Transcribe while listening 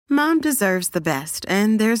Mom deserves the best,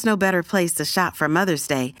 and there's no better place to shop for Mother's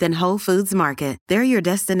Day than Whole Foods Market. They're your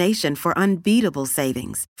destination for unbeatable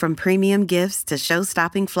savings, from premium gifts to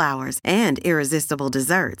show-stopping flowers and irresistible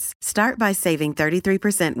desserts. Start by saving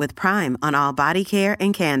 33% with Prime on all body care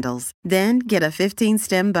and candles. Then get a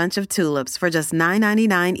 15-stem bunch of tulips for just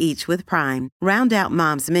 $9.99 each with Prime. Round out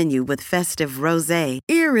Mom's menu with festive rosé,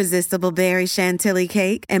 irresistible berry chantilly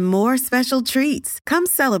cake, and more special treats. Come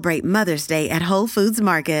celebrate Mother's Day at Whole Foods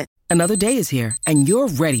Market. Another day is here, and you're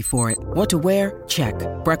ready for it. What to wear? Check.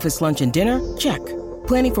 Breakfast, lunch, and dinner? Check.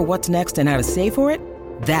 Planning for what's next and how to save for it?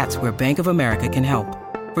 That's where Bank of America can help.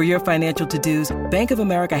 For your financial to-dos, Bank of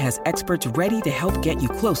America has experts ready to help get you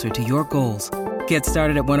closer to your goals. Get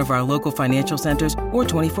started at one of our local financial centers or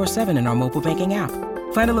 24/7 in our mobile banking app.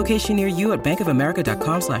 Find a location near you at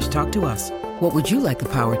bankofamerica.com/talktous. What would you like the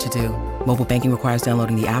power to do? Mobile banking requires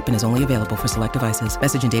downloading the app and is only available for select devices.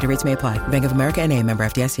 Message and data rates may apply. Bank of America N.A., member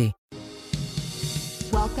FDIC.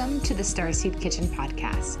 Welcome to the Starseed Kitchen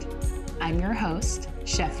podcast. I'm your host,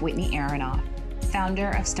 Chef Whitney Aronoff, founder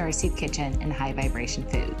of Starseed Kitchen and High Vibration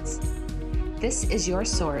Foods. This is your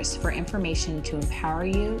source for information to empower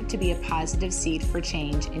you to be a positive seed for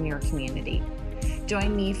change in your community.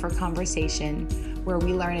 Join me for conversation where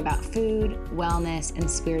we learn about food, wellness, and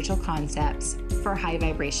spiritual concepts for high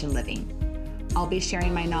vibration living. I'll be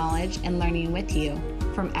sharing my knowledge and learning with you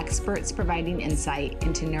from experts providing insight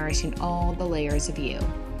into nourishing all the layers of you,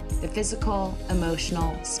 the physical,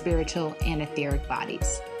 emotional, spiritual, and etheric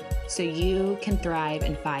bodies, so you can thrive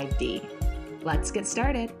in 5D. Let's get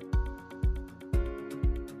started.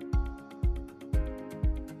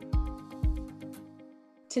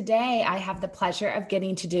 Today, I have the pleasure of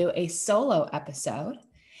getting to do a solo episode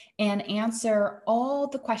and answer all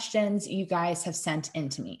the questions you guys have sent in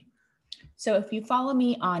to me. So if you follow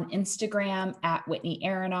me on Instagram at Whitney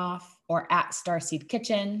Aronoff or at Starseed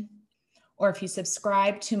Kitchen, or if you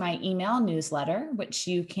subscribe to my email newsletter, which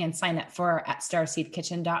you can sign up for at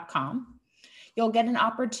starseedkitchen.com, you'll get an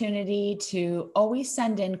opportunity to always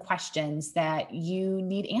send in questions that you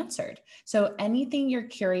need answered. So anything you're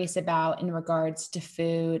curious about in regards to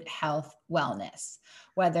food, health, wellness,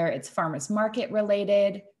 whether it's farmers market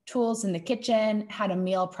related, tools in the kitchen, how to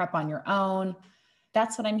meal prep on your own,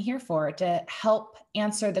 that's what I'm here for, to help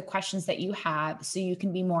answer the questions that you have so you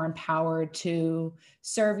can be more empowered to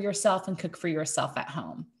serve yourself and cook for yourself at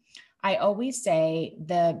home. I always say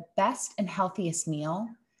the best and healthiest meal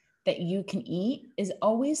that you can eat is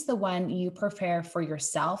always the one you prepare for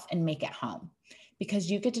yourself and make at home, because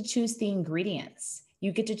you get to choose the ingredients.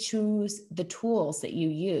 You get to choose the tools that you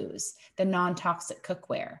use, the non-toxic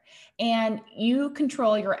cookware, and you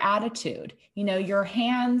control your attitude. You know, your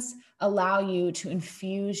hands allow you to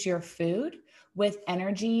infuse your food with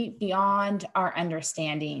energy beyond our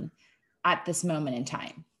understanding at this moment in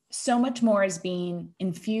time. So much more is being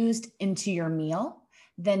infused into your meal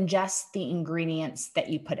than just the ingredients that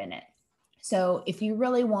you put in it. So if you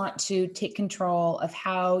really want to take control of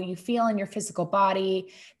how you feel in your physical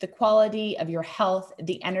body, the quality of your health,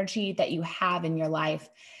 the energy that you have in your life,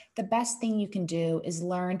 the best thing you can do is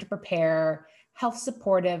learn to prepare health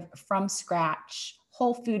supportive, from scratch,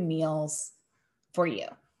 whole food meals for you.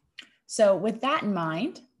 So with that in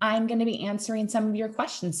mind, I'm going to be answering some of your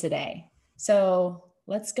questions today. So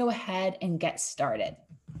let's go ahead and get started.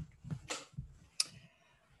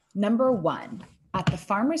 Number one, at the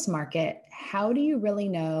farmer's market, how do you really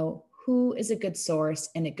know who is a good source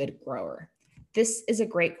and a good grower? This is a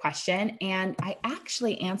great question. And I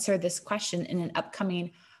actually answer this question in an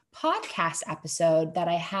upcoming podcast episode that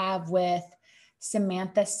I have with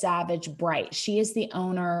Samantha Savage Bright. She is the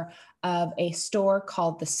owner of a store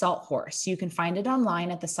called The Salt Horse. You can find it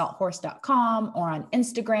online at thesalthorse.com or on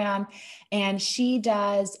Instagram. And she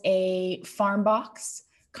does a farm box,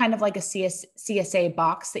 kind of like a CSA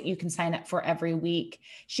box that you can sign up for every week.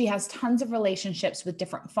 She has tons of relationships with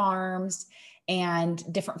different farms and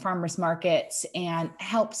different farmers markets and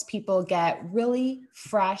helps people get really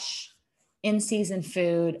fresh in-season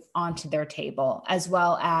food onto their table, as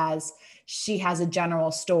well as she has a general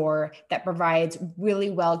store that provides really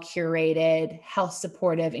well curated, health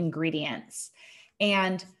supportive ingredients.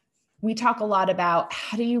 And we talk a lot about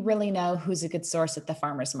how do you really know who's a good source at the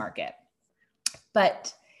farmer's market?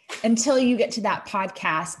 But until you get to that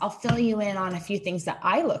podcast, I'll fill you in on a few things that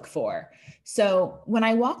I look for. So when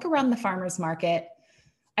I walk around the farmer's market,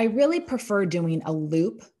 I really prefer doing a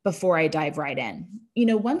loop before I dive right in. You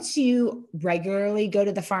know, once you regularly go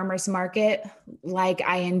to the farmer's market, like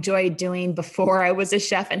I enjoyed doing before I was a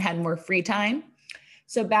chef and had more free time.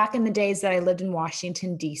 So back in the days that I lived in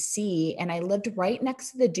Washington, D.C., and I lived right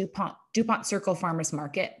next to the DuPont Circle Farmer's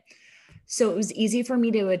Market. So it was easy for me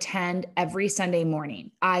to attend every Sunday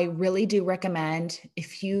morning. I really do recommend,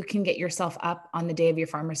 if you can get yourself up on the day of your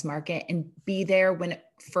farmer's market and be there when it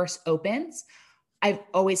first opens, I've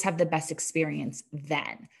always had the best experience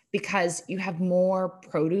then because you have more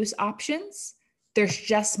produce options. There's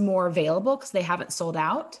just more available because they haven't sold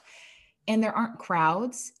out and there aren't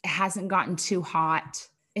crowds. It hasn't gotten too hot.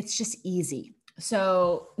 It's just easy.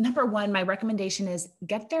 So number one, my recommendation is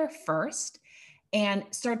get there first and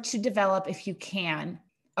start to develop, if you can,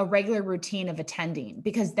 a regular routine of attending,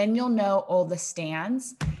 because then you'll know all the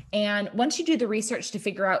stands. And once you do the research to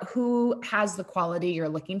figure out who has the quality you're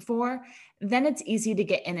looking for, then it's easy to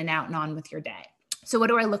get in and out and on with your day. So what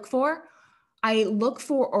do I look for? I look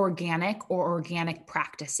for organic or organic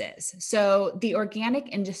practices. So the organic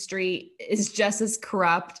industry is just as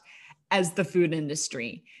corrupt as the food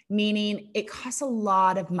industry, meaning it costs a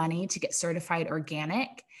lot of money to get certified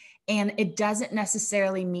organic. And it doesn't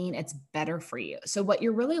necessarily mean it's better for you. So what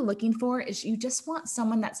you're really looking for is you just want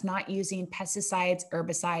someone that's not using pesticides,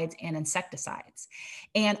 herbicides, and insecticides.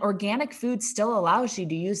 And organic food still allows you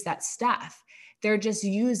to use that stuff. They're just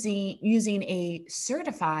using a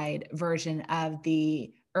certified version of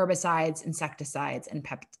the herbicides, insecticides, and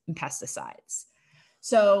pesticides.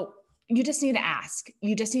 So you just need to ask.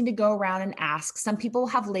 You just need to go around and ask. Some people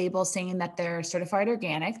have labels saying that they're certified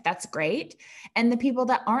organic. That's great. And the people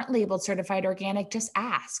that aren't labeled certified organic, just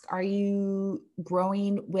ask. Are you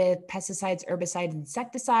growing with pesticides, herbicides,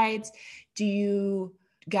 insecticides? Do you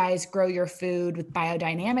guys grow your food with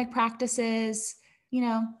biodynamic practices?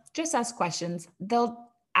 Just ask questions. They'll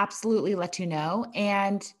absolutely let you know.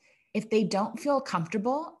 And if they don't feel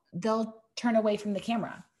comfortable, they'll turn away from the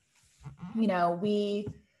camera.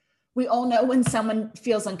 We all know when someone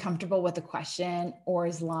feels uncomfortable with a question or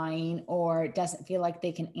is lying or doesn't feel like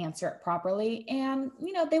they can answer it properly. And,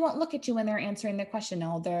 they won't look at you when they're answering their question.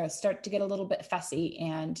 They'll start to get a little bit fussy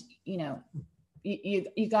and,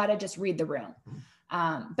 you got to just read the room.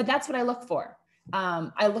 But that's what I look for.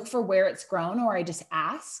 I look for where it's grown, or I just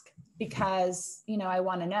ask because, I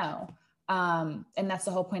want to know. And that's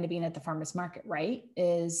the whole point of being at the farmer's market, right?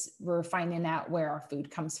 Is we're finding out where our food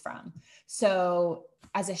comes from. So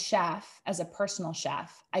as a chef, as a personal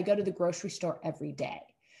chef, I go to the grocery store every day.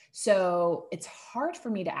 So it's hard for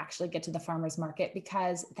me to actually get to the farmer's market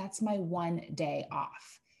because that's my one day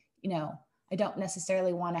off. I don't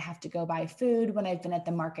necessarily want to have to go buy food when I've been at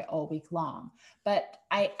the market all week long, but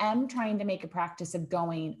I am trying to make a practice of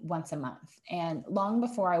going once a month. And long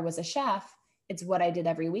before I was a chef, it's what I did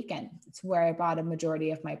every weekend. It's where I bought a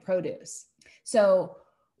majority of my produce. So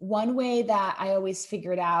one way that I always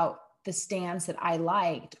figured out the stands that I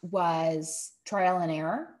liked was trial and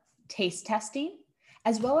error, taste testing,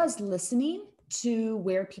 as well as listening to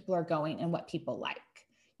where people are going and what people like.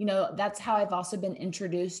 That's how I've also been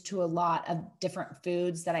introduced to a lot of different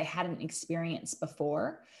foods that I hadn't experienced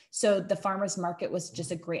before. So the farmer's market was just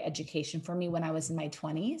a great education for me when I was in my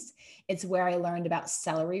 20s. It's where I learned about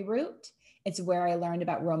celery root. It's where I learned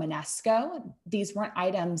about Romanesco. These weren't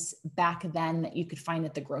items back then that you could find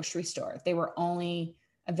at the grocery store. They were only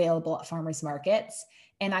available at farmers markets.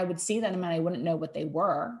 And I would see them and I wouldn't know what they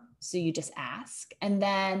were. So you just ask. And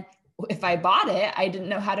then if I bought it, I didn't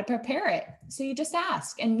know how to prepare it. So you just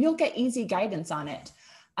ask and you'll get easy guidance on it.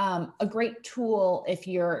 A great tool if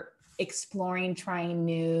you're exploring, trying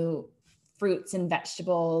new fruits and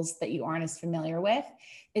vegetables that you aren't as familiar with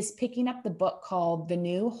is picking up the book called The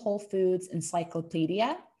New Whole Foods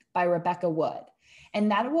Encyclopedia by Rebecca Wood. And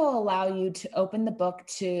that will allow you to open the book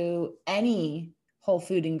to any whole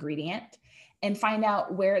food ingredient and find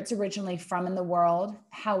out where it's originally from in the world,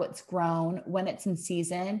 how it's grown, when it's in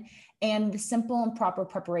season, and the simple and proper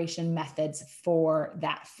preparation methods for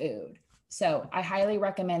that food. So I highly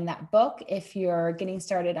recommend that book if you're getting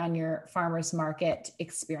started on your farmer's market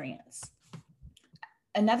experience.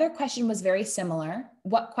 Another question was very similar.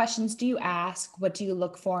 What questions do you ask? What do you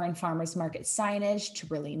look for in farmer's market signage to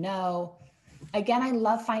really know? Again, I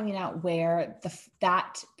love finding out where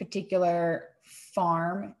that particular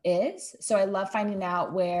farm is. So I love finding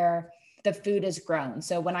out where the food is grown.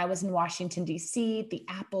 So when I was in Washington, D.C., the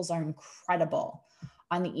apples are incredible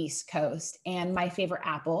on the East Coast. And my favorite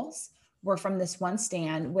apples were from this one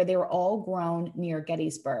stand where they were all grown near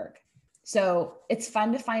Gettysburg. So it's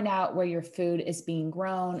fun to find out where your food is being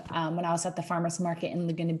grown. When I was at the farmer's market in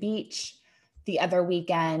Laguna Beach the other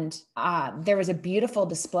weekend, there was a beautiful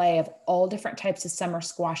display of all different types of summer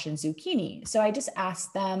squash and zucchini. So I just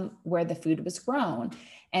asked them where the food was grown,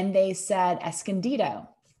 and they said Escondido.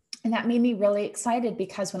 And that made me really excited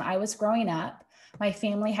because when I was growing up, my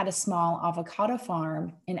family had a small avocado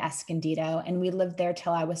farm in Escondido, and we lived there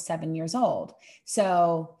till I was 7 years old.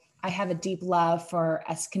 So I have a deep love for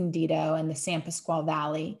Escondido and the San Pasqual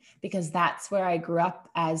Valley because that's where I grew up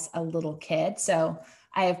as a little kid. So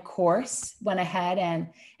I, of course, went ahead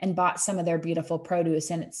and bought some of their beautiful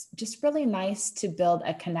produce. And it's just really nice to build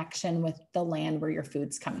a connection with the land where your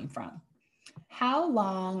food's coming from. How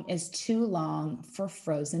long is too long for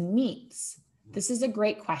frozen meats? This is a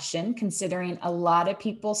great question, considering a lot of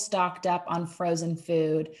people stocked up on frozen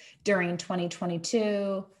food during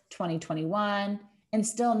 2022, 2021, and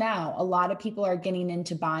still now. A lot of people are getting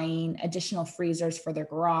into buying additional freezers for their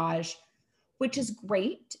garage, which is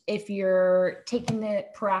great if you're taking the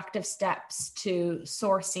proactive steps to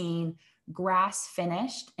sourcing grass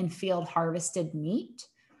finished and field harvested meat.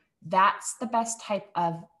 That's the best type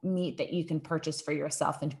of meat that you can purchase for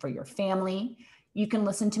yourself and for your family. You can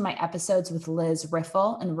listen to my episodes with Liz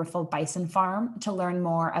Riffle and Riffle Bison Farm to learn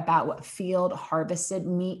more about what field harvested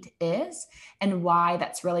meat is and why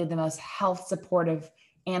that's really the most health supportive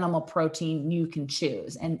animal protein you can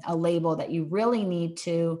choose, and a label that you really need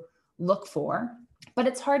to look for, but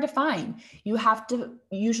it's hard to find. You have to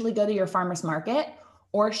usually go to your farmer's market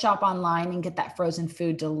or shop online and get that frozen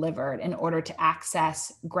food delivered in order to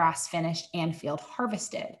access grass finished and field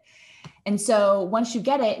harvested. And so once you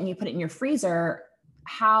get it and you put it in your freezer,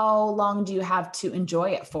 how long do you have to enjoy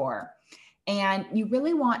it for? And you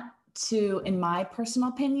really want to, in my personal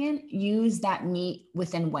opinion, use that meat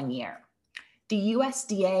within 1 year. The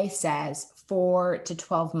USDA says 4 to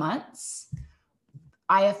 12 months.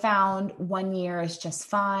 I have found 1 year is just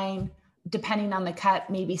fine. Depending on the cut,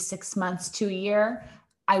 maybe 6 months to a year.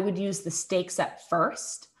 I would use the steaks at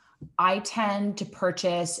first. I tend to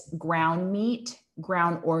purchase ground meat,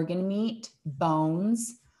 ground organ meat,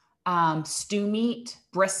 bones, stew meat,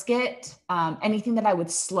 brisket, anything that I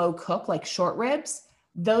would slow cook like short ribs.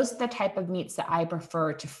 Those are the type of meats that I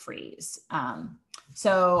prefer to freeze.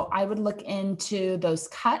 So I would look into those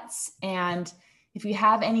cuts, and if you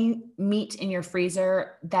have any meat in your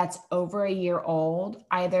freezer that's over a year old,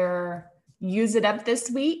 either use it up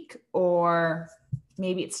this week or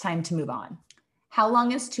maybe it's time to move on. How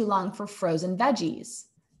long is too long for frozen veggies?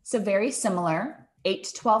 So very similar, 8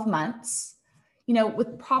 to 12 months. You know,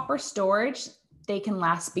 with proper storage, they can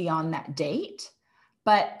last beyond that date,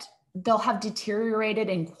 but they'll have deteriorated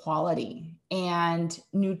in quality and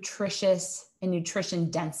nutrition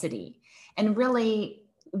density. And really,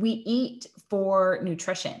 we eat for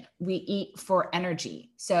nutrition. We eat for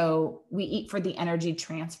energy. So we eat for the energy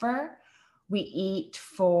transfer. We eat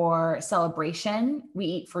for celebration. We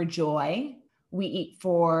eat for joy. We eat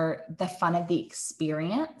for the fun of the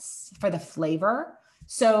experience, for the flavor.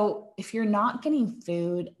 So if you're not getting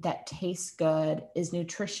food that tastes good, is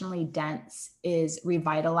nutritionally dense, is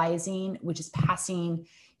revitalizing, which is passing,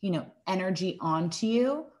 energy on to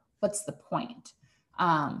you, what's the point?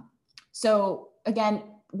 So again,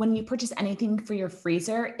 when you purchase anything for your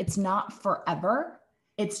freezer, it's not forever.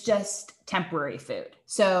 It's just temporary food.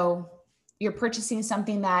 So you're purchasing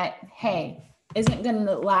something that, hey, isn't going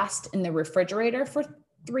to last in the refrigerator for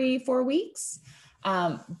 3-4 weeks,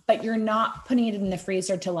 but you're not putting it in the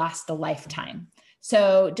freezer to last a lifetime.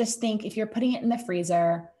 So just think, if you're putting it in the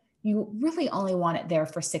freezer, you really only want it there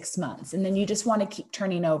for 6 months. And then you just want to keep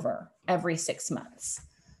turning over every 6 months.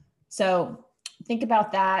 So think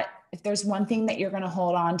about that. If there's one thing that you're going to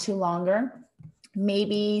hold on to longer,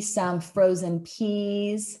 maybe some frozen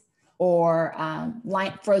peas or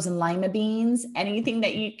frozen lima beans, anything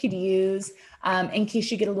that you could use in case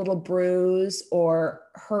you get a little bruise or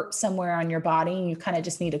hurt somewhere on your body and you kind of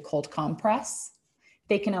just need a cold compress.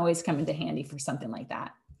 They can always come into handy for something like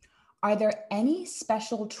that. Are there any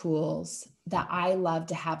special tools that I love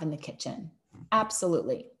to have in the kitchen?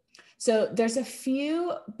 Absolutely. So there's a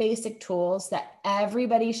few basic tools that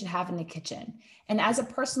everybody should have in the kitchen. And as a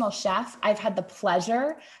personal chef, I've had the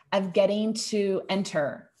pleasure of getting to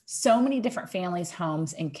enter so many different families'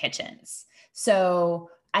 homes and kitchens. So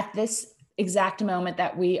at this exact moment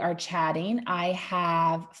that we are chatting, I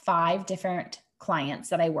have 5 different clients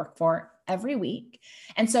that I work for every week.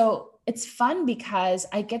 And so it's fun because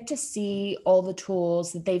I get to see all the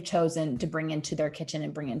tools that they've chosen to bring into their kitchen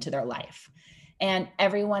and bring into their life. And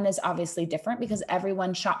everyone is obviously different because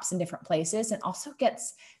everyone shops in different places and also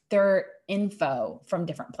gets their info from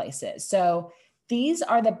different places. So these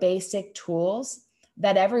are the basic tools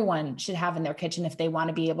that everyone should have in their kitchen if they want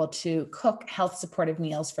to be able to cook health supportive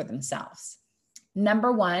meals for themselves.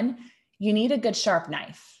 Number 1, you need a good sharp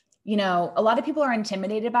knife. A lot of people are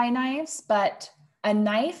intimidated by knives, but a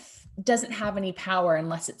knife doesn't have any power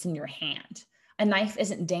unless it's in your hand. A knife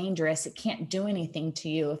isn't dangerous. It can't do anything to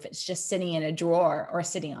you if it's just sitting in a drawer or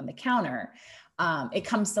sitting on the counter. It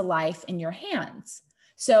comes to life in your hands.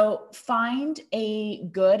 So find a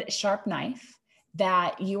good sharp knife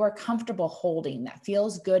that you are comfortable holding, that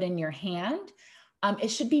feels good in your hand. It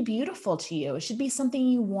should be beautiful to you. It should be something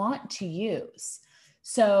you want to use.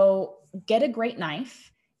 So get a great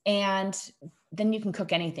knife, and then you can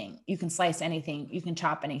cook anything. You can slice anything. You can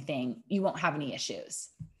chop anything. You won't have any issues.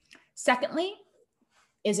 Secondly,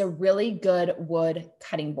 is a really good wood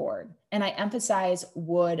cutting board. And I emphasize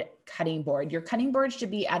wood cutting board. Your cutting board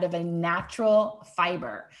should be out of a natural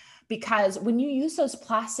fiber, because when you use those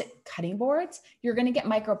plastic cutting boards, you're going to get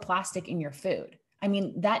microplastic in your food. I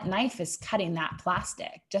mean, that knife is cutting that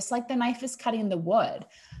plastic, just like the knife is cutting the wood.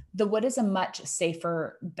 The wood is a much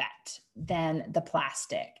safer bet than the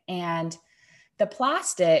plastic. And the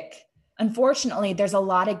plastic, unfortunately, there's a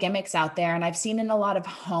lot of gimmicks out there. And I've seen in a lot of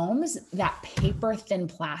homes that paper thin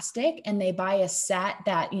plastic, and they buy a set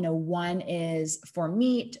that, one is for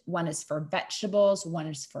meat, one is for vegetables, one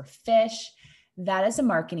is for fish. That is a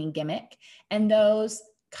marketing gimmick. And those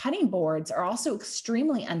cutting boards are also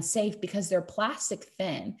extremely unsafe because they're plastic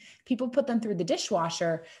thin. People put them through the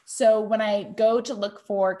dishwasher. So when I go to look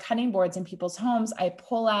for cutting boards in people's homes, I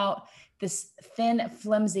pull out this thin,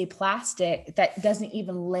 flimsy plastic that doesn't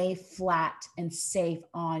even lay flat and safe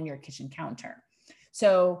on your kitchen counter.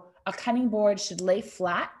 So a cutting board should lay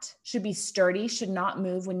flat, should be sturdy, should not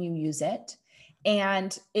move when you use it.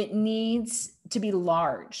 And it needs to be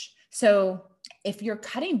large. So if your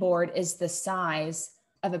cutting board is the size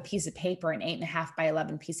of a piece of paper, an 8.5 by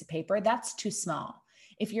 11 piece of paper, that's too small.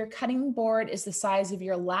 If your cutting board is the size of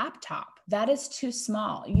your laptop, that is too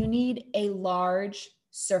small. You need a large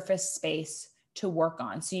surface space to work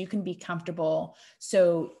on so you can be comfortable.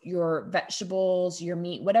 So your vegetables, your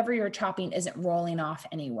meat, whatever you're chopping isn't rolling off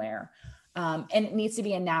anywhere. And it needs to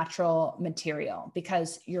be a natural material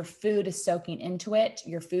because your food is soaking into it.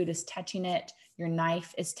 Your food is touching it. Your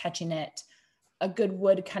knife is touching it. A good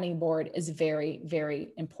wood cutting board is very,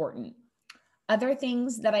 very important. Other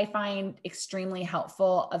things that I find extremely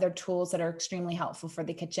helpful, other tools that are extremely helpful for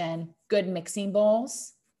the kitchen, good mixing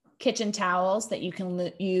bowls, kitchen towels that you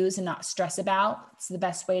can use and not stress about. It's the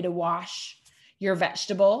best way to wash your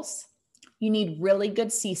vegetables. You need really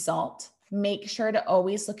good sea salt. Make sure to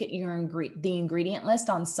always look at the ingredient list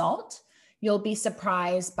on salt. You'll be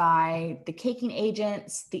surprised by the caking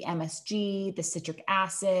agents, the MSG, the citric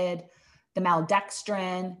acid, the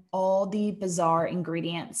maltodextrin, all the bizarre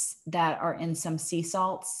ingredients that are in some sea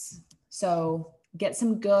salts. So get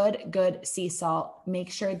some good sea salt. Make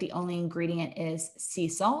sure the only ingredient is sea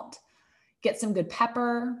salt. Get some good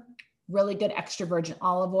pepper, really good extra virgin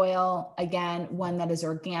olive oil. Again, one that is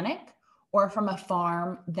organic or from a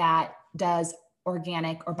farm that does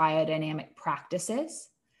organic or biodynamic practices.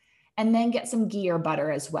 And then get some ghee or butter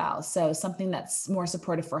as well. So something that's more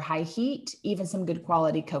supportive for high heat, even some good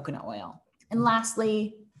quality coconut oil. And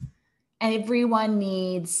lastly, everyone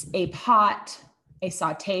needs a pot, a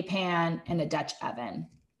saute pan, and a Dutch oven,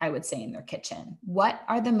 I would say, in their kitchen. What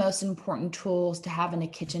are the most important tools to have in a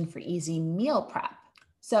kitchen for easy meal prep?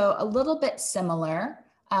 So a little bit similar,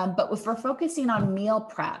 but if we're focusing on meal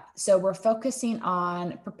prep, so we're focusing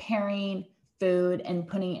on preparing food and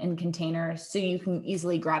putting it in containers so you can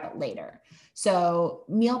easily grab it later. So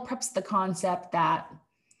meal prep's the concept that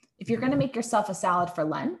if you're going to make yourself a salad for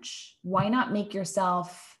lunch, why not make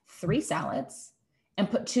yourself 3 salads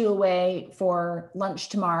and put 2 away for lunch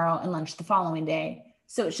tomorrow and lunch the following day?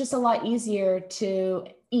 So it's just a lot easier to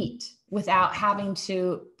eat without having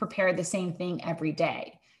to prepare the same thing every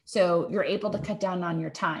day. So you're able to cut down on your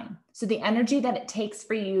time. So the energy that it takes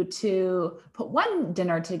for you to put one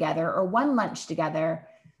dinner together or one lunch together,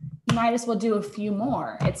 you might as well do a few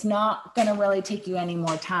more. It's not going to really take you any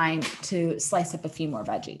more time to slice up a few more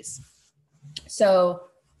veggies. So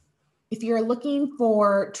if you're looking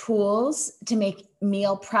for tools to make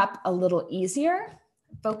meal prep a little easier,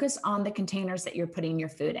 focus on the containers that you're putting your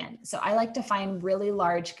food in. So I like to find really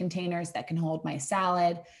large containers that can hold my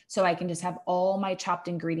salad so I can just have all my chopped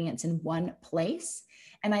ingredients in one place.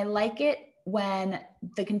 And I like it when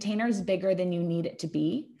the container is bigger than you need it to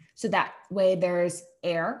be. So that way there's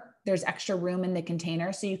extra room in the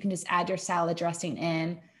container. So you can just add your salad dressing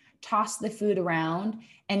in, toss the food around,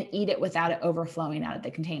 and eat it without it overflowing out of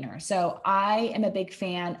the container. So I am a big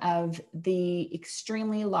fan of the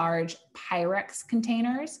extremely large Pyrex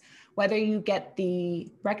containers, whether you get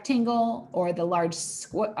the rectangle or the large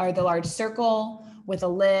circle with a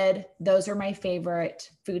lid. Those are my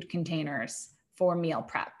favorite food containers for meal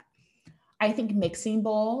prep. I think mixing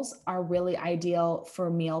bowls are really ideal for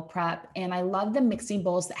meal prep. And I love the mixing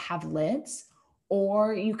bowls that have lids,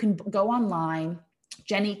 or you can go online.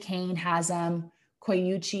 Jenny Kane has them,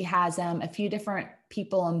 Koyuchi has them, a few different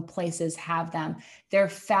people and places have them. They're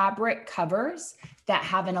fabric covers that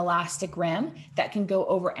have an elastic rim that can go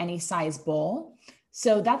over any size bowl.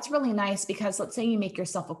 So that's really nice because let's say you make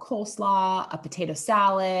yourself a coleslaw, a potato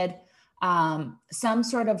salad, some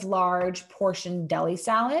sort of large portion deli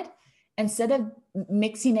salad. Instead of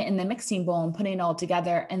mixing it in the mixing bowl and putting it all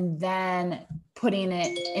together and then putting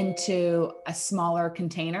it into a smaller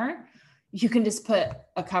container, you can just put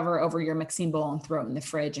a cover over your mixing bowl and throw it in the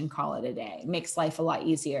fridge and call it a day. It makes life a lot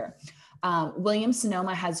easier.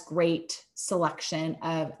 Williams-Sonoma has great selection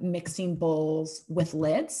of mixing bowls with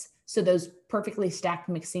lids. So those perfectly stacked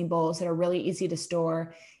mixing bowls that are really easy to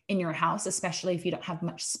store in your house, especially if you don't have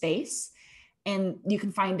much space. And you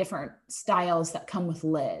can find different styles that come with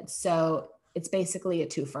lids. So it's basically a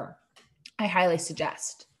twofer. I highly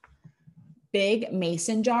suggest. Big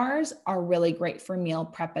mason jars are really great for meal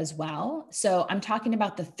prep as well. So I'm talking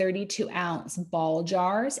about the 32-ounce ball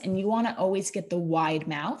jars, and you want to always get the wide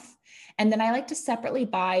mouth. And then I like to separately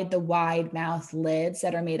buy the wide mouth lids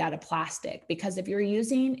that are made out of plastic, because if you're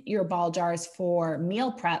using your ball jars for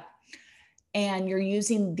meal prep and you're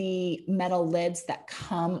using the metal lids that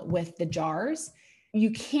come with the jars,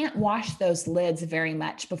 you can't wash those lids very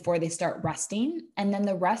much before they start rusting. And then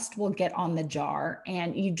the rust will get on the jar,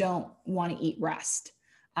 and you don't want to eat rust.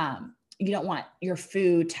 You don't want your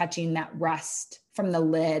food touching that rust from the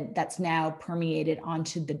lid that's now permeated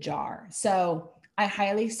onto the jar. So I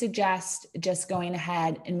highly suggest just going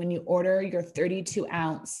ahead, and when you order your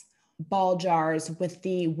 32-ounce ball jars with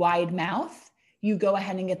the wide mouth, you go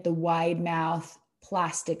ahead and get the wide mouth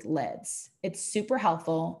plastic lids. It's super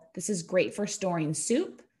helpful. This is great for storing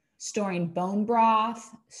soup, storing bone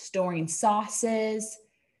broth, storing sauces.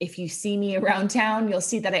 If you see me around town, you'll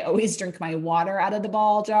see that I always drink my water out of the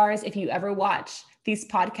ball jars. If you ever watch these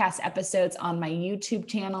podcast episodes on my YouTube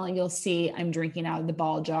channel, you'll see I'm drinking out of the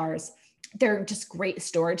ball jars. They're just great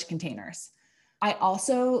storage containers. I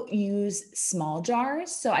also use small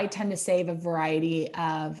jars. So I tend to save a variety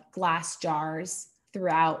of glass jars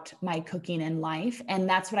throughout my cooking and life. And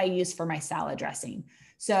that's what I use for my salad dressing.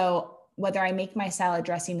 So whether I make my salad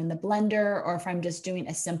dressing in the blender or if I'm just doing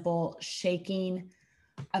a simple shaking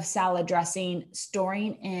of salad dressing,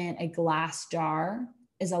 storing in a glass jar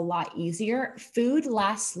is a lot easier. Food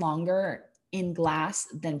lasts longer in glass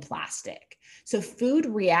than plastic. So food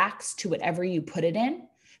reacts to whatever you put it in.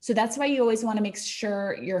 So that's why you always want to make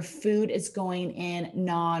sure your food is going in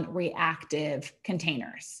non-reactive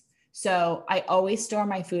containers. So I always store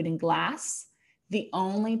my food in glass. The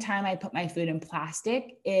only time I put my food in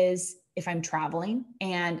plastic is if I'm traveling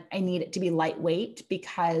and I need it to be lightweight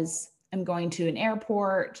because I'm going to an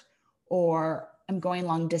airport or I'm going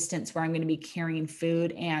long distance where I'm going to be carrying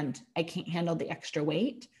food and I can't handle the extra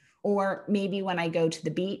weight. Or maybe when I go to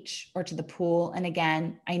the beach or to the pool, and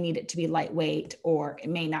again, I need it to be lightweight, or it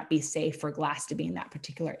may not be safe for glass to be in that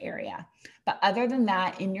particular area. But other than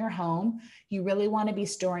that, in your home, you really want to be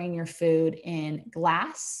storing your food in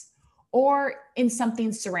glass or in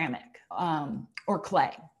something ceramic or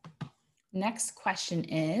clay. Next question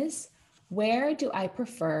is, where do I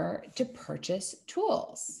prefer to purchase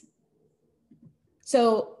tools?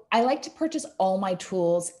 So I like to purchase all my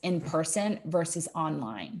tools in person versus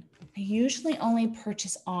online. I usually only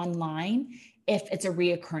purchase online if it's a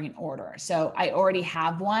reoccurring order. So I already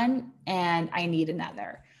have one and I need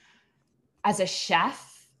another. As a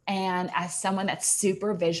chef and as someone that's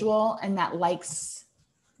super visual and that likes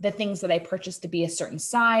the things that I purchase to be a certain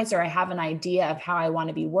size, or I have an idea of how I want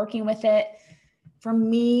to be working with it, for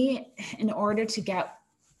me, in order to get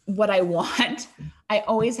what I want, I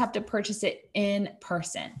always have to purchase it in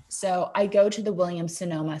person. So I go to the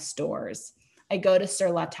Williams-Sonoma stores. I go to Sur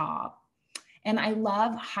La Table, and I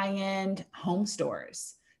love high-end home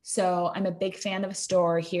stores. So I'm a big fan of a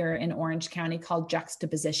store here in Orange County called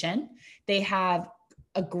Juxtaposition. They have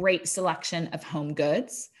a great selection of home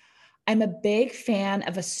goods. I'm a big fan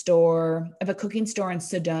of a cooking store in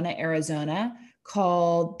Sedona, Arizona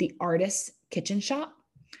called The Artist's Kitchen Shop.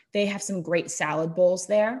 They have some great salad bowls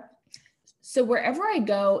there. So wherever I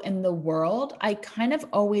go in the world, I kind of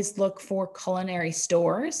always look for culinary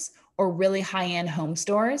stores or really high-end home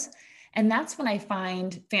stores. And that's when I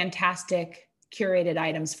find fantastic curated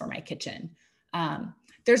items for my kitchen.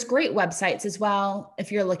 There's great websites as well.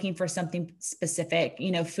 If you're looking for something specific,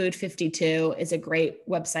 Food 52 is a great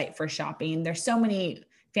website for shopping. There's so many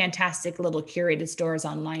fantastic little curated stores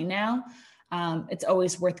online now. It's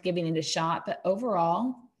always worth giving it a shot. But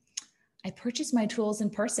overall, I purchase my tools in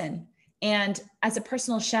person. And as a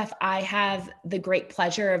personal chef, I have the great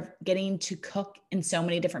pleasure of getting to cook in so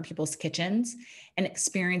many different people's kitchens and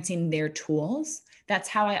experiencing their tools. That's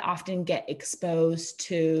how I often get exposed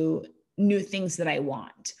to new things that I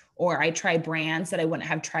want, or I try brands that I wouldn't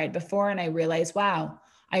have tried before. And I realize, wow,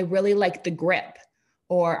 I really like the grip,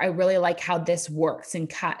 or I really like how this works and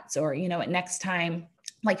cuts, or, next time,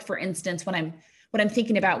 like for instance, what I'm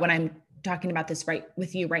thinking about when I'm talking about this right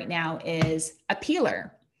with you right now is a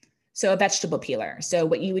peeler. So a vegetable peeler. So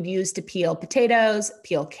what you would use to peel potatoes,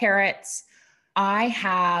 peel carrots. I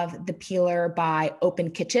have the peeler by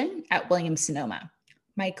Open Kitchen at Williams-Sonoma.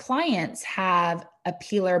 My clients have a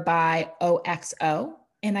peeler by OXO,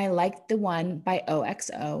 and I like the one by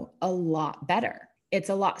OXO a lot better. It's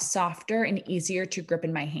a lot softer and easier to grip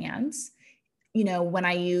in my hands. When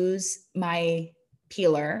I use my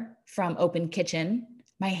peeler from Open Kitchen,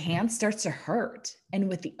 my hand starts to hurt. And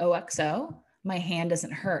with the OXO, my hand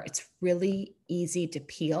doesn't hurt. It's really easy to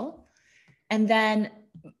peel. And then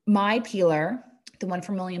my peeler, the one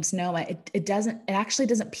from Williams-Sonoma, it actually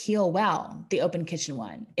doesn't peel well, the Open Kitchen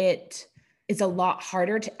one. It is a lot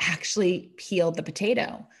harder to actually peel the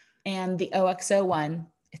potato. And the OXO one,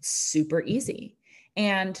 it's super easy.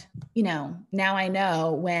 And, now I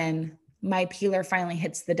know when my peeler finally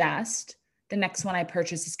hits the dust, the next one I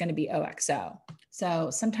purchase is going to be OXO. So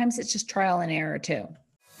sometimes it's just trial and error too.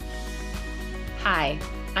 Hi,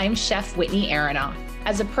 I'm Chef Whitney Aronoff.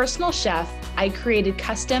 As a personal chef, I created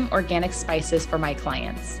custom organic spices for my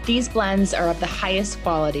clients. These blends are of the highest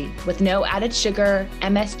quality with no added sugar,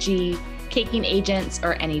 MSG, caking agents,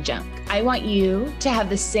 or any junk. I want you to have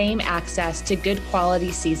the same access to good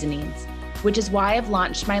quality seasonings, which is why I've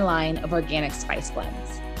launched my line of organic spice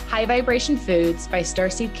blends. High Vibration Foods by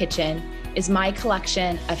Starseed Kitchen is my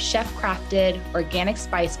collection of chef-crafted organic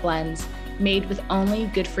spice blends made with only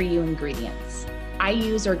good-for-you ingredients. I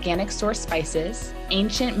use organic source spices,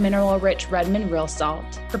 ancient mineral-rich Redmond real salt,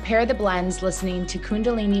 prepare the blends listening to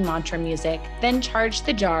Kundalini mantra music, then charge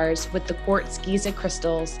the jars with the quartz Giza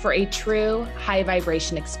crystals for a true high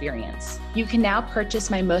vibration experience. You can now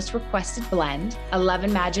purchase my most requested blend,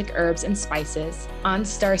 11 Magic Herbs and Spices, on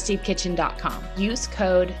starseedkitchen.com. Use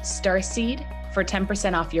code STARSEED for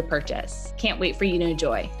 10% off your purchase. Can't wait for you to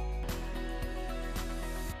enjoy.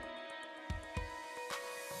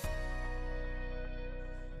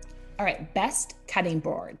 All right, best cutting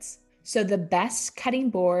boards. So the best cutting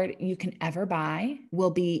board you can ever buy will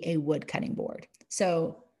be a wood cutting board.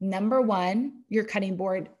 So number one, your cutting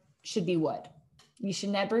board should be wood. You should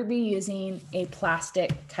never be using a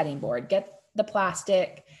plastic cutting board. Get the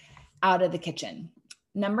plastic out of the kitchen.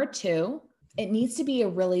 Number two, it needs to be a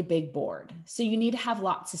really big board. So you need to have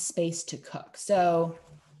lots of space to cook. So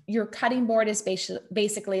your cutting board is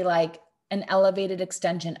basically like an elevated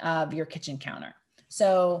extension of your kitchen counter.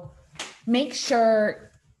 So make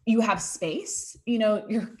sure you have space.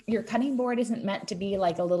 Your cutting board isn't meant to be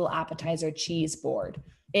like a little appetizer cheese board.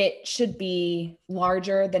 It should be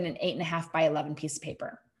larger than an 8.5 by 11 piece of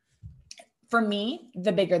paper. For me,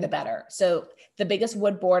 the bigger, the better. So the biggest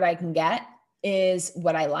wood board I can get is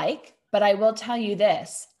what I like, but I will tell you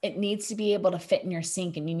this, it needs to be able to fit in your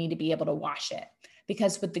sink and you need to be able to wash it,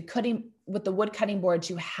 because with the wood cutting boards,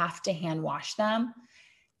 you have to hand wash them.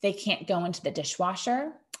 They can't go into the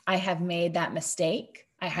dishwasher. I have made that mistake.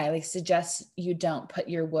 I highly suggest you don't put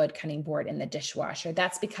your wood cutting board in the dishwasher.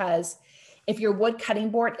 That's because if your wood cutting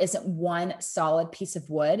board isn't one solid piece of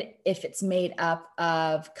wood, if it's made up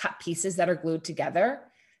of cut pieces that are glued together,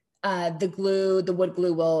 the wood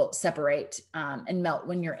glue will separate and melt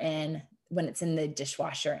when it's in the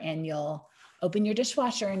dishwasher, and you'll open your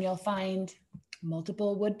dishwasher and you'll find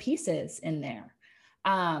multiple wood pieces in there.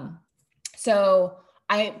 So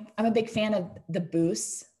I'm a big fan of the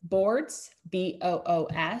Boos boards,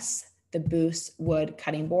 BOOS, the Boos wood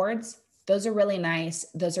cutting boards. Those are really nice.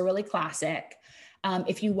 Those are really classic.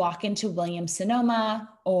 If you walk into Williams-Sonoma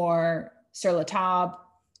or Sur La Table,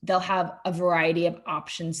 they'll have a variety of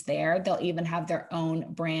options there. They'll even have their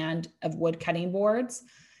own brand of wood cutting boards.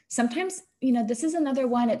 Sometimes, this is another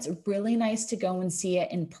one. It's really nice to go and see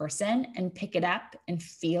it in person and pick it up and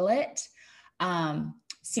feel it.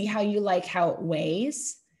 See how you like how it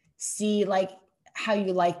weighs. See how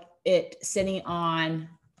you like it sitting on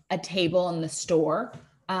a table in the store.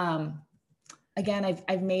 Again,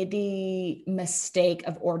 I've made the mistake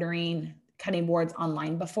of ordering cutting boards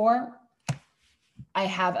online before. I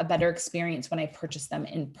have a better experience when I purchase them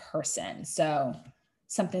in person. So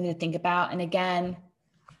something to think about. And again,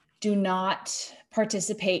 do not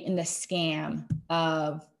participate in the scam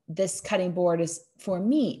of this cutting board is for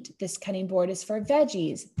meat. This cutting board is for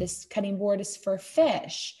veggies. This cutting board is for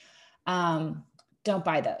fish. Don't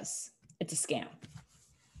buy those. It's a scam.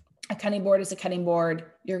 A cutting board is a cutting board.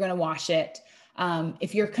 You're going to wash it.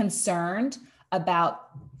 If you're concerned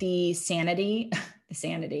about the sanity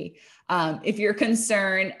sanity. If you're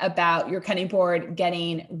concerned about your cutting board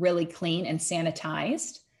getting really clean and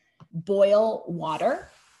sanitized, boil water.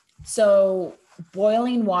 So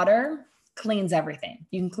boiling water cleans everything.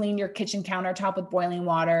 You can clean your kitchen countertop with boiling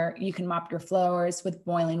water. You can mop your floors with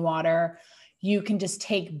boiling water. You can just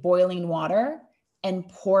take boiling water and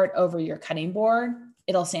pour it over your cutting board.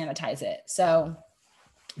 It'll sanitize it. So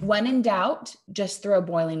when in doubt, just throw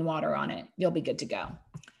boiling water on it. You'll be good to go.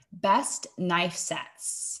 Best knife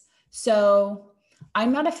sets. So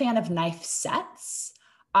I'm not a fan of knife sets.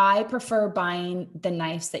 I prefer buying the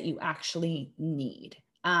knives that you actually need.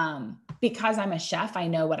 Because I'm a chef, I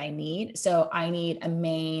know what I need. So I need a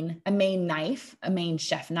main knife, a main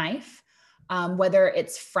chef knife, whether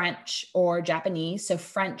it's French or Japanese. So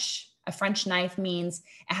a French knife means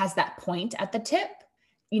it has that point at the tip.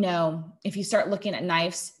 If you start looking at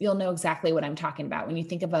knives, you'll know exactly what I'm talking about. When you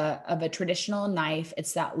think of a traditional knife,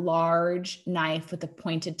 it's that large knife with a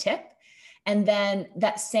pointed tip. And then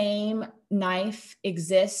that same knife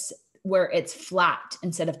exists where it's flat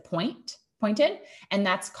instead of pointed. And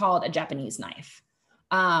that's called a Japanese knife.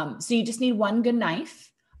 So you just need one good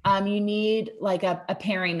knife. You need like a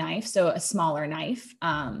paring knife, so a smaller knife.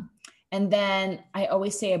 And then I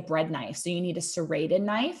always say a bread knife. So you need a serrated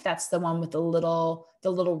knife. That's the one with the little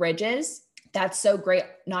ridges. That's so great,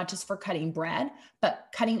 not just for cutting bread, but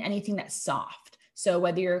cutting anything that's soft. So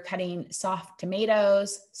whether you're cutting soft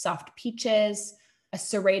tomatoes, soft peaches, a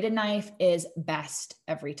serrated knife is best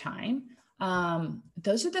every time.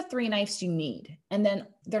 Those are the 3 knives you need. And then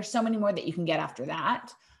there's so many more that you can get after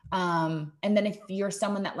that. And then if you're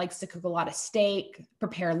someone that likes to cook a lot of steak,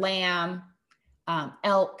 prepare lamb,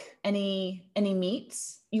 elk, any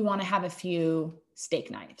meats, you want to have a few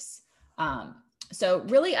steak knives. So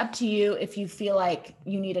really up to you if you feel like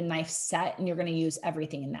you need a knife set and you're going to use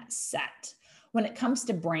everything in that set. When it comes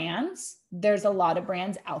to brands, there's a lot of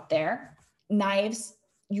brands out there. Knives,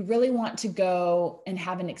 you really want to go and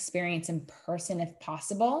have an experience in person if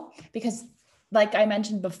possible, because like I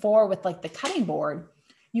mentioned before with like the cutting board,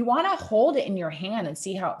 you want to hold it in your hand and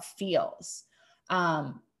see how it feels.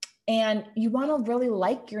 And you want to really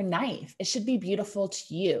like your knife. It should be beautiful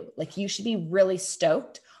to you. Like you should be really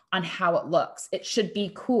stoked on how it looks. It should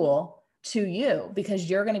be cool to you because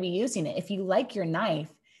you're going to be using it. If you like your knife,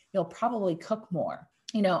 you'll probably cook more.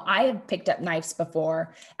 I have picked up knives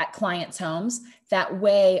before at clients' homes that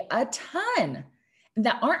weigh a ton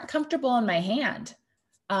that aren't comfortable in my hand.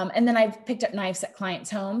 And then I've picked up knives at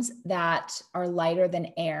clients' homes that are lighter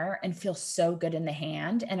than air and feel so good in the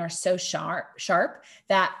hand and are so sharp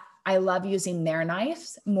that I love using their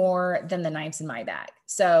knives more than the knives in my bag.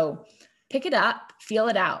 So pick it up, feel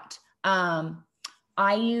it out.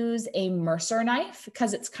 I use a Mercer knife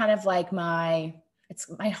because it's kind of like it's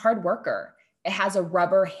my hard worker. It has a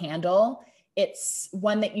rubber handle. It's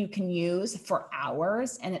one that you can use for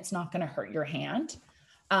hours and it's not going to hurt your hand.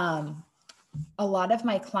 A lot of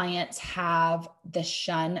my clients have the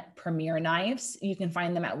Shun Premier knives. You can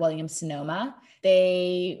find them at Williams-Sonoma.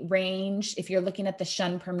 They range, if you're looking at the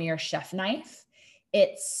Shun Premier chef knife,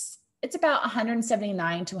 it's about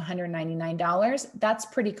 $179 to $199. That's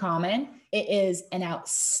pretty common. It is an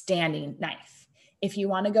outstanding knife. If you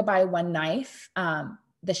want to go buy one knife,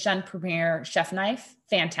 the Shun Premier chef knife,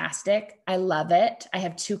 fantastic. I love it. I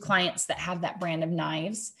have 2 clients that have that brand of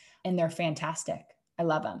knives and they're fantastic. I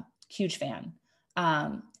love them. Huge fan.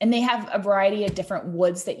 And they have a variety of different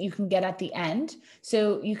woods that you can get at the end.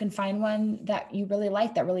 So you can find one that you really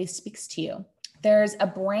like, that really speaks to you. There's a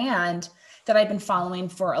brand that I've been following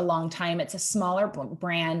for a long time. It's a smaller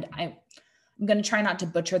brand. I'm going to try not to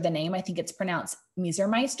butcher the name. I think it's pronounced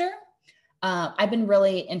Miesermeister. I've been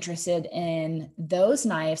really interested in those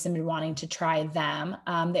knives and been wanting to try them.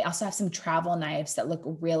 They also have some travel knives that look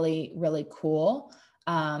really, really cool.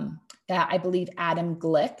 That I believe Adam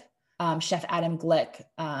Glick, Chef Adam Glick,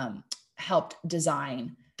 helped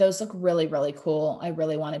design. Those look really, really cool. I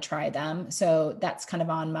really want to try them. So that's kind of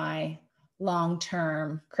on my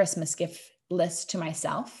long-term Christmas gift list to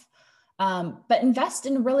myself. But invest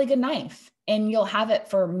in a really good knife and you'll have it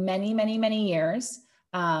for many, many, many years.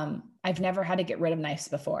 I've never had to get rid of knives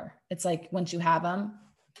before. It's like once you have them,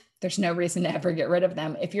 there's no reason to ever get rid of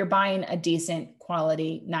them if you're buying a decent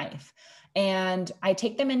quality knife. And I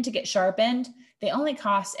take them in to get sharpened. They only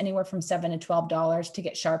cost anywhere from $7 to $12 to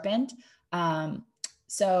get sharpened.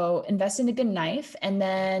 So invest in a good knife. And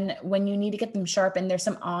then when you need to get them sharpened, there's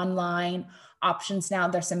some online options now.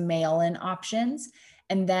 There's some mail-in options.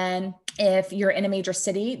 And then if you're in a major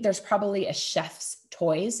city, there's probably a Chef's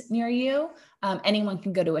Toys near you. Anyone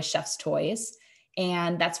can go to a Chef's Toys.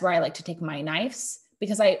 And that's where I like to take my knives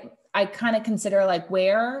because I kind of consider like,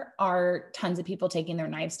 where are tons of people taking their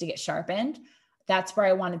knives to get sharpened? That's where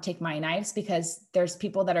I want to take my knives, because there's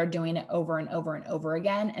people that are doing it over and over and over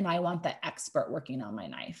again. And I want the expert working on my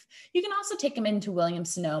knife. You can also take them into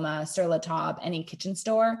Williams Sonoma, Sur La Table, any kitchen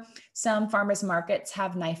store. Some farmers markets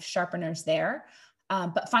have knife sharpeners there,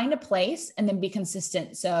 but find a place and then be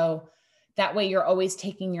consistent. So that way you're always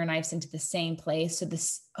taking your knives into the same place. So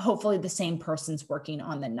hopefully the same person's working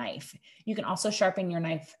on the knife. You can also sharpen your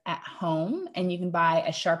knife at home, and you can buy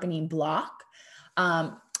a sharpening block.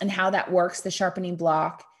 And how that works, the sharpening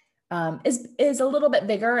block is a little bit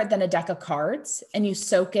bigger than a deck of cards, and you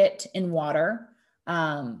soak it in water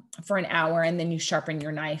for an hour, and then you sharpen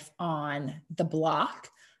your knife on the block.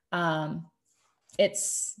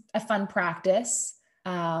 It's a fun practice,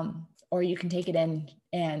 or you can take it in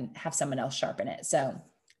and have someone else sharpen it. So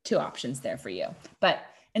 2 options there for you, but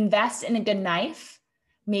invest in a good knife,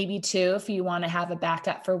 maybe 2 if you want to have a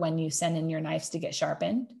backup for when you send in your knives to get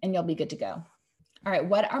sharpened, and you'll be good to go. All right,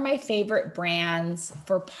 what are my favorite brands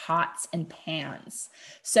for pots and pans?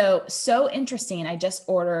 So interesting. I just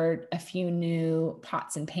ordered a few new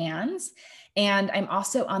pots and pans, and I'm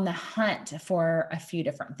also on the hunt for a few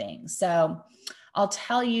different things. So I'll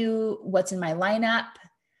tell you what's in my lineup,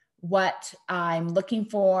 what I'm looking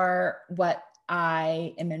for, what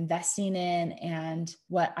I am investing in, and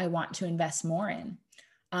what I want to invest more in.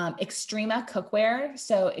 Extrema cookware.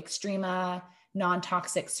 So Extrema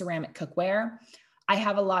non-toxic ceramic cookware. I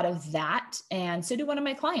have a lot of that, and so do one of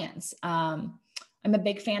my clients. I'm a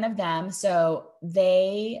big fan of them. So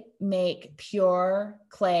they make pure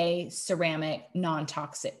clay ceramic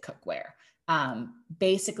non-toxic cookware.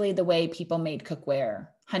 Basically the way people made cookware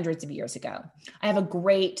hundreds of years ago. I have a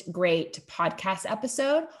great podcast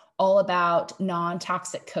episode all about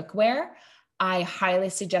non-toxic cookware. I highly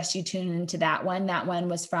suggest you tune into that one. That one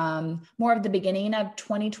was from more of the beginning of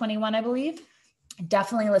 2021, I believe.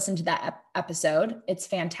 Definitely listen to that episode. It's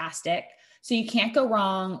fantastic. So you can't go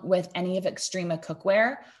wrong with any of Extrema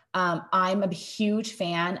cookware. I'm a huge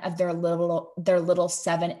fan of their little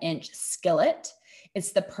 7-inch skillet.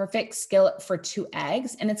 It's the perfect skillet for 2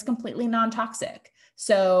 eggs, and it's completely non-toxic.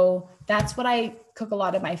 So that's what I cook a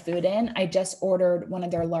lot of my food in. I just ordered one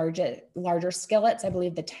of their larger skillets, I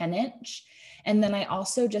believe the 10-inch. And then I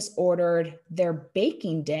also just ordered their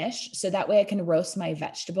baking dish. So that way I can roast my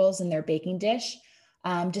vegetables in their baking dish,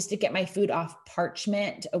 just to get my food off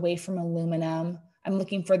parchment, away from aluminum. I'm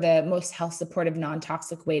looking for the most health supportive,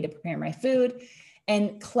 non-toxic way to prepare my food.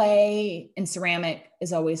 And clay and ceramic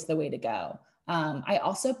is always the way to go. I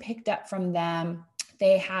also picked up from them,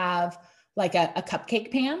 they have like a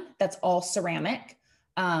cupcake pan that's all ceramic.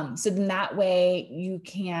 So then that way you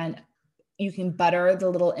can butter the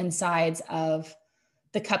little insides of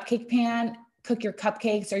the cupcake pan, cook your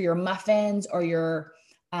cupcakes or your muffins or your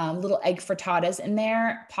little egg frittatas in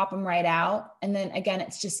there, pop them right out. And then again,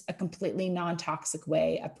 it's just a completely non-toxic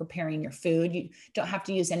way of preparing your food. You don't have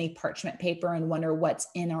to use any parchment paper and wonder what's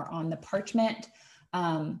in or on the parchment.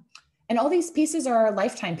 And all these pieces are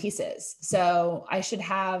lifetime pieces. So I should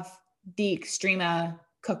have the Extrema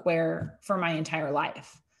cookware for my entire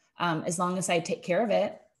life. As long as I take care of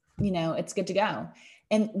it, it's good to go.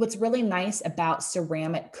 And what's really nice about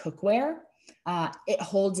ceramic cookware, it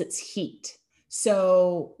holds its heat.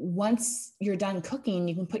 So once you're done cooking,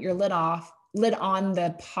 you can put your lid on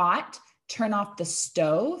the pot, turn off the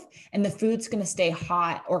stove, and the food's going to stay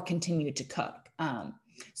hot or continue to cook.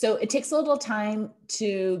 So it takes a little time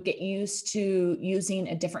to get used to using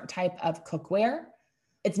a different type of cookware.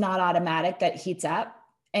 It's not automatic that it heats up,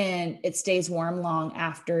 and it stays warm long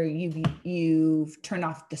after you've turned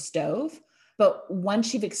off the stove. But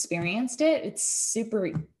once you've experienced it, it's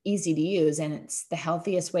super easy to use, and it's the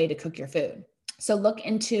healthiest way to cook your food. So look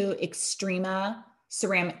into Extrema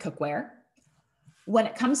ceramic cookware. When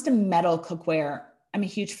it comes to metal cookware, I'm a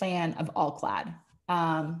huge fan of All-Clad.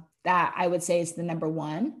 That I would say is the number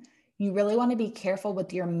one. You really want to be careful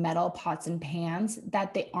with your metal pots and pans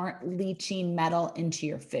that they aren't leaching metal into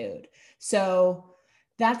your food. So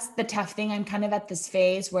that's the tough thing. I'm kind of at this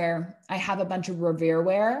phase where I have a bunch of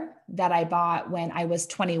Revereware that I bought when I was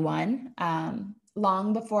 21.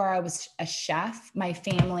 Long before I was a chef, my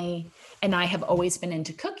family and I have always been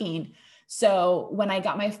into cooking. So when I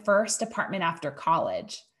got my first apartment after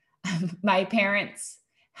college, my parents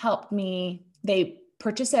helped me. They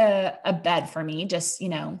purchased a bed for me, just,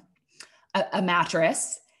 a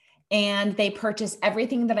mattress. And they purchased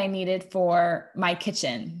everything that I needed for my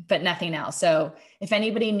kitchen, but nothing else. So if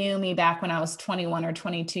anybody knew me back when I was 21 or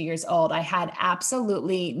 22 years old, I had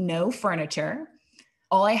absolutely no furniture.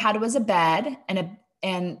 All I had was a bed and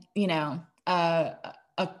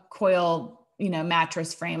a coil,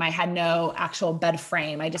 mattress frame. I had no actual bed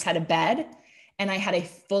frame. I just had a bed and I had a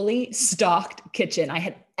fully stocked kitchen. I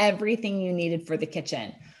had everything you needed for the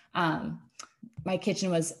kitchen. My kitchen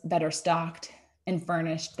was better stocked and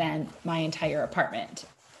furnished than my entire apartment.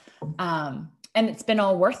 And it's been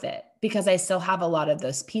all worth it because I still have a lot of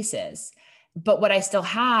those pieces. But what I still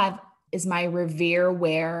have is my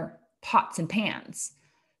Revereware pots and pans.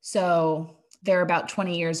 So they're about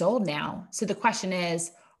 20 years old now. So the question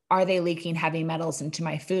is, are they leaking heavy metals into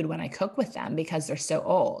my food when I cook with them because they're so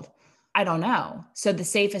old? I don't know. So the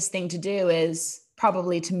safest thing to do is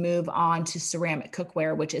probably to move on to ceramic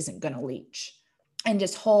cookware, which isn't going to leach, and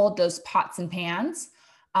just hold those pots and pans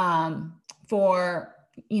for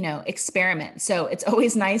experiment. So it's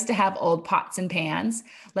always nice to have old pots and pans.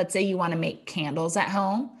 Let's say you want to make candles at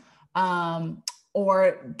home,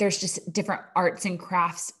 or there's just different arts and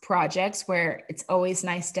crafts projects where it's always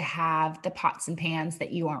nice to have the pots and pans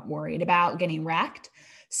that you aren't worried about getting wrecked.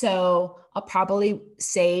 So I'll probably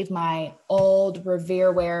save my old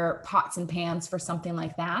Revereware pots and pans for something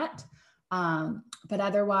like that. But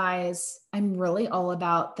otherwise, I'm really all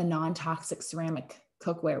about the non-toxic ceramic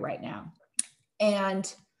cookware right now.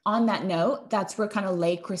 And on that note, that's where kind of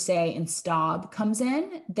Le Creuset and Staub comes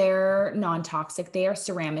in. They're non-toxic. They are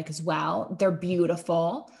ceramic as well. They're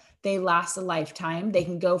beautiful. They last a lifetime. They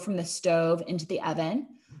can go from the stove into the oven.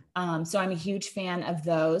 So I'm a huge fan of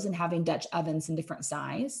those and having Dutch ovens in different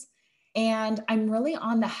size. And I'm really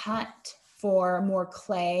on the hunt for more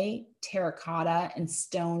clay, terracotta, and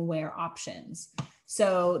stoneware options.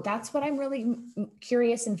 So that's what I'm really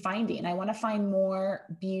curious in finding. I want to find more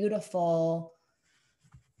beautiful,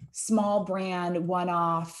 small brand,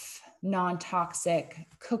 one-off, non-toxic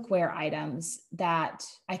cookware items that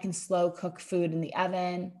I can slow cook food in the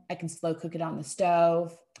oven. I can slow cook it on the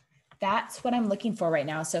stove. That's what I'm looking for right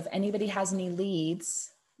now. So if anybody has any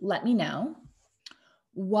leads, let me know.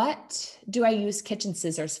 What do I use kitchen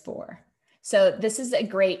scissors for? So this is a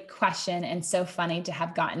great question and so funny to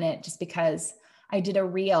have gotten it just because I did a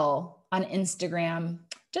reel on Instagram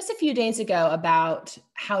just a few days ago about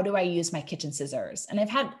how do I use my kitchen scissors. And I've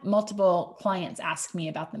had multiple clients ask me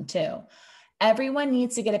about them too. Everyone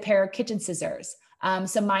needs to get a pair of kitchen scissors.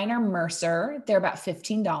 So mine are Mercer. They're about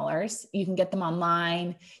 $15. You can get them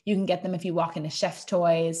online. You can get them if you walk into Chef's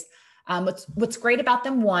Toys. What's great about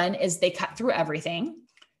them, one, is they cut through everything.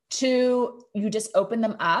 Two, you just open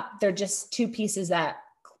them up. They're just two pieces that,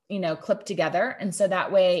 clip together. And so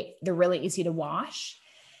that way they're really easy to wash.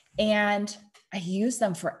 And I use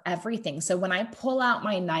them for everything. So when I pull out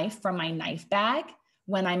my knife from my knife bag,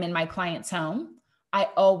 when I'm in my client's home, I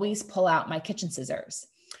always pull out my kitchen scissors.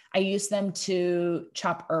 I use them to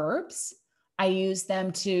chop herbs. I use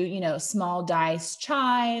them to, small diced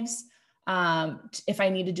chives. If I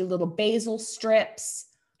need to do little basil strips,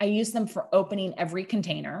 I use them for opening every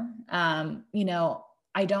container.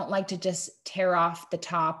 I don't like to just tear off the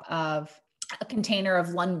top of a container of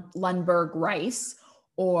Lundberg rice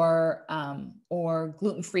or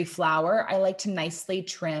gluten-free flour. I like to nicely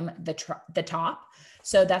trim the top.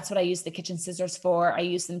 So that's what I use the kitchen scissors for. I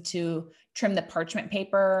use them to trim the parchment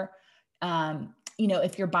paper.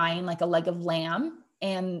 If you're buying like a leg of lamb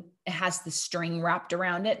and it has the string wrapped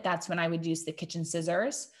around it, that's when I would use the kitchen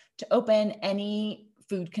scissors to open any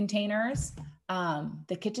food containers.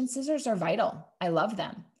 The kitchen scissors are vital. I love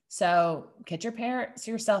them. So get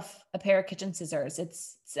yourself a pair of kitchen scissors.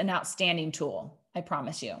 It's an outstanding tool. I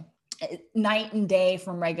promise you. Night and day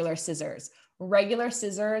from regular scissors. Regular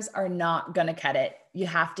scissors are not going to cut it. You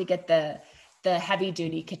have to get the heavy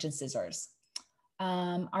duty kitchen scissors.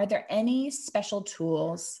 Are there any special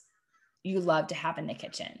tools you love to have in the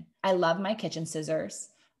kitchen? I love my kitchen scissors.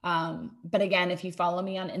 But again, if you follow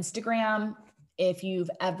me on Instagram, if you've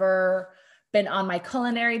ever been on my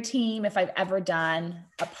culinary team, if I've ever done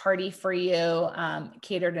a party for you,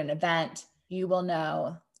 catered an event, you will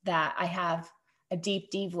know that I have a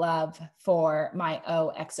deep, deep love for my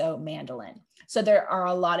OXO mandolin. So there are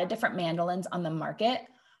a lot of different mandolins on the market.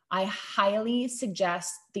 I highly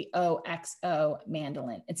suggest the OXO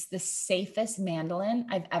mandolin. It's the safest mandolin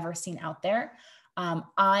I've ever seen out there.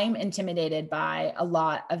 I'm intimidated by a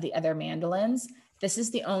lot of the other mandolins. This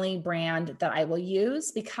is the only brand that I will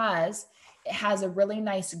use because it has a really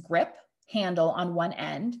nice grip handle on one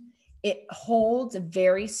end. It holds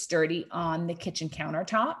very sturdy on the kitchen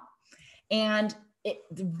countertop. And it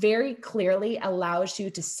very clearly allows you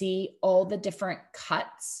to see all the different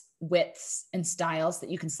cuts, widths, and styles that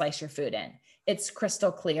you can slice your food in. It's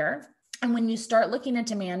crystal clear. And when you start looking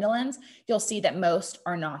into mandolins, you'll see that most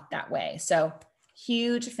are not that way. So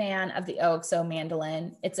huge fan of the OXO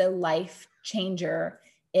mandolin. It's a life changer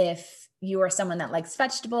If you are someone that likes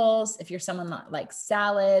vegetables, if you're someone that likes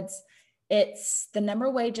salads, it's the number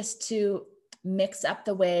way just to mix up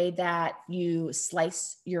the way that you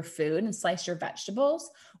slice your food and slice your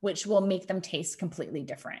vegetables, which will make them taste completely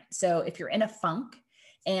different. So if you're in a funk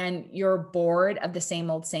and you're bored of the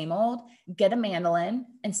same old, get a mandolin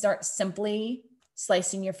and start simply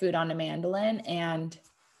slicing your food on a mandolin, and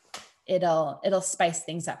it'll spice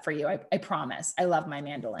things up for you. I promise. I love my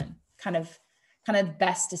mandolin. Kind of the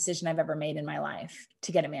best decision I've ever made in my life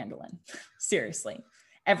to get a mandolin. Seriously.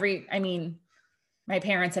 My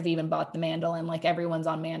parents have even bought the mandolin, like everyone's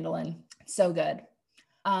on mandolin. So good.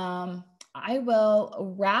 I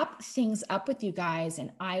will wrap things up with you guys,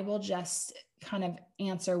 and I will just kind of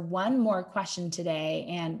answer one more question today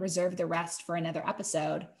and reserve the rest for another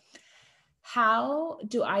episode. How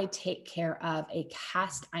do I take care of a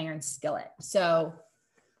cast iron skillet? So,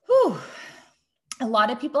 a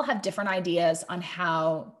lot of people have different ideas on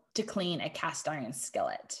how to clean a cast iron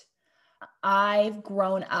skillet. I've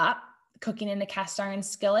grown up cooking in a cast iron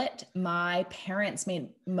skillet. My parents made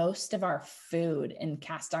most of our food in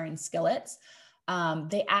cast iron skillets.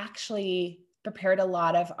 They actually prepared a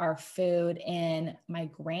lot of our food in my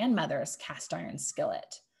grandmother's cast iron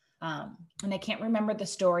skillet. And I can't remember the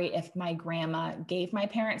story if my grandma gave my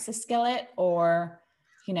parents a skillet, or,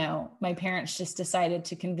 my parents just decided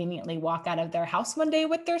to conveniently walk out of their house one day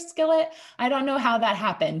with their skillet. I don't know how that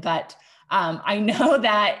happened, but I know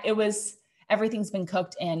that everything's been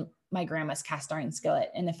cooked in my grandma's cast iron skillet.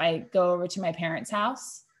 And if I go over to my parents'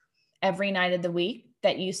 house every night of the week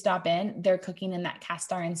that you stop in, they're cooking in that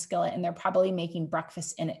cast iron skillet, and they're probably making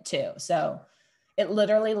breakfast in it too. So it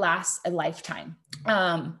literally lasts a lifetime.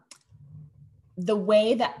 The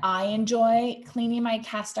way that I enjoy cleaning my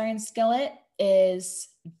cast iron skillet is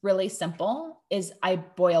really simple, is I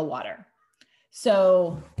boil water.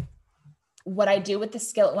 So what I do with the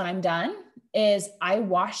skillet when I'm done is I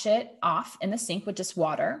wash it off in the sink with just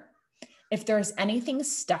water. If there's anything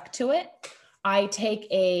stuck to it, I take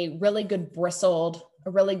a really good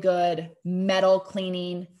metal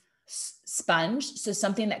cleaning sponge. So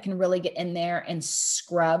something that can really get in there and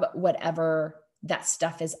scrub whatever that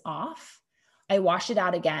stuff is off. I wash it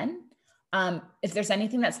out again. If there's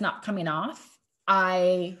anything that's not coming off,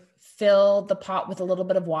 I fill the pot with a little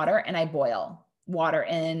bit of water and I boil water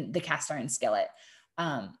in the cast iron skillet.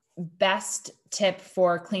 Best tip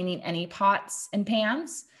for cleaning any pots and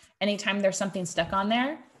pans, anytime there's something stuck on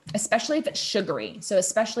there, especially if it's sugary. So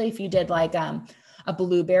especially if you did like a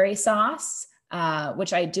blueberry sauce,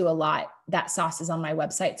 which I do a lot. That sauce is on my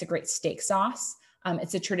website. It's a great steak sauce.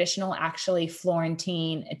 It's a traditional, actually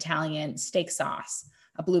Florentine Italian steak sauce,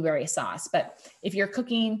 a blueberry sauce. But if you're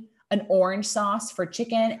cooking an orange sauce for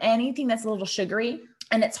chicken, anything that's a little sugary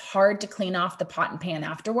and it's hard to clean off the pot and pan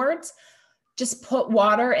afterwards, just put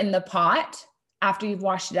water in the pot after you've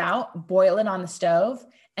washed it out, boil it on the stove,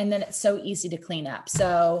 and then it's so easy to clean up.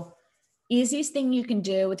 So easiest thing you can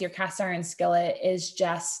do with your cast iron skillet is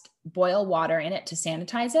just boil water in it to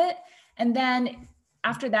sanitize it. And then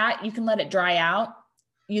after that, you can let it dry out,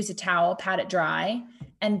 use a towel, pat it dry,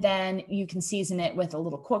 and then you can season it with a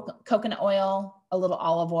little coconut oil, a little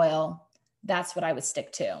olive oil. That's what I would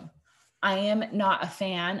stick to. I am not a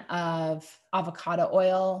fan of avocado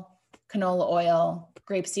oil, canola oil,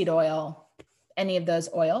 grapeseed oil, any of those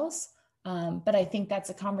oils. But I think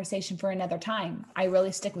that's a conversation for another time. I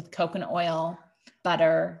really stick with coconut oil,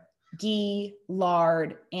 butter, ghee,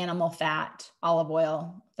 lard, animal fat, olive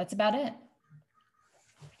oil. That's about it.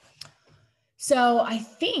 So I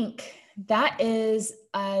think that is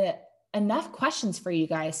enough questions for you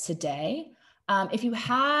guys today. If you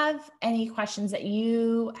have any questions that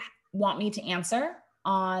you want me to answer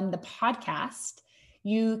on the podcast,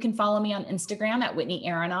 you can follow me on Instagram at Whitney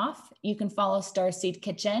Aronoff. You can follow Starseed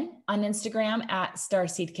Kitchen on Instagram at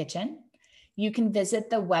Starseed Kitchen. You can visit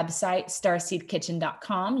the website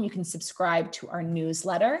starseedkitchen.com. You can subscribe to our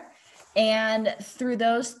newsletter. And through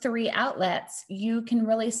those 3 outlets, you can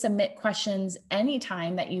really submit questions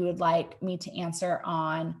anytime that you would like me to answer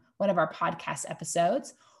on one of our podcast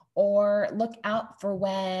episodes, or look out for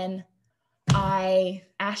when I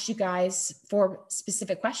ask you guys for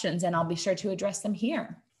specific questions, and I'll be sure to address them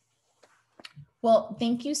here. Well,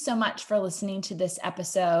 thank you so much for listening to this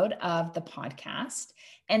episode of the podcast.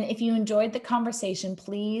 And if you enjoyed the conversation,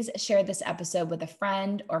 please share this episode with a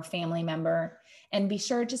friend or family member, and be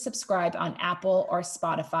sure to subscribe on Apple or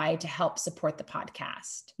Spotify to help support the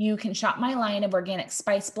podcast. You can shop my line of organic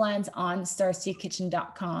spice blends on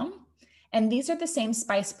starseedkitchen.com. And these are the same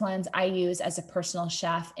spice blends I use as a personal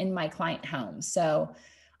chef in my client homes. So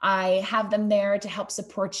I have them there to help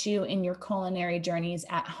support you in your culinary journeys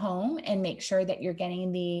at home and make sure that you're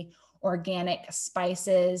getting the organic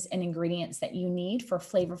spices and ingredients that you need for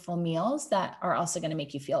flavorful meals that are also going to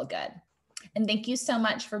make you feel good. And thank you so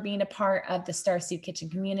much for being a part of the Starseed Kitchen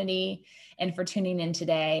community and for tuning in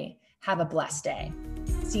today. Have a blessed day.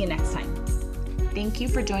 See you next time. Thank you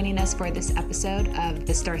for joining us for this episode of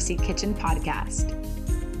the Starseed Kitchen podcast.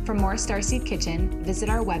 For more Starseed Kitchen, visit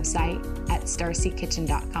our website at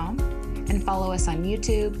starseedkitchen.com and follow us on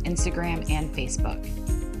YouTube, Instagram, and Facebook.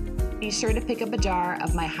 Be sure to pick up a jar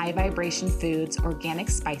of my High Vibration Foods organic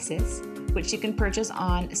spices, which you can purchase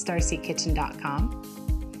on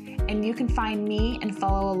starseedkitchen.com. And you can find me and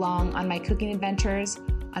follow along on my cooking adventures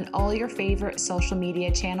on all your favorite social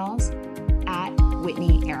media channels at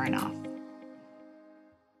Whitney Aronoff.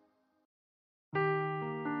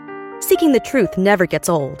 Seeking the truth never gets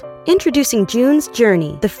old. Introducing June's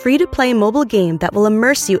Journey, the free-to-play mobile game that will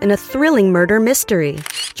immerse you in a thrilling murder mystery.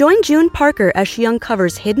 Join June Parker as she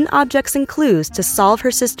uncovers hidden objects and clues to solve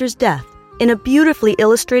her sister's death in a beautifully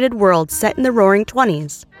illustrated world set in the Roaring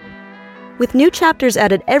 '20s. With new chapters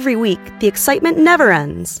added every week, the excitement never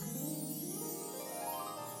ends.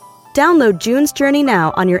 Download June's Journey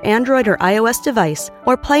now on your Android or iOS device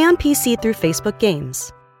or play on PC through Facebook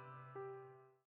Games.